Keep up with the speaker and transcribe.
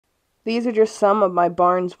These are just some of my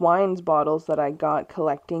Barnes Wines bottles that I got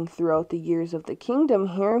collecting throughout the years of the kingdom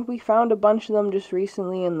here. We found a bunch of them just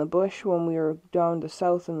recently in the bush when we were down the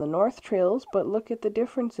south and the north trails, but look at the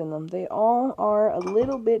difference in them. They all are a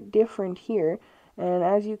little bit different here. And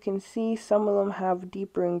as you can see, some of them have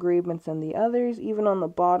deeper engravements than the others. Even on the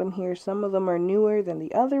bottom here, some of them are newer than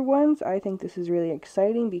the other ones. I think this is really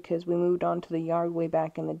exciting because we moved on to the yard way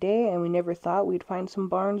back in the day and we never thought we'd find some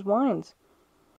Barnes wines.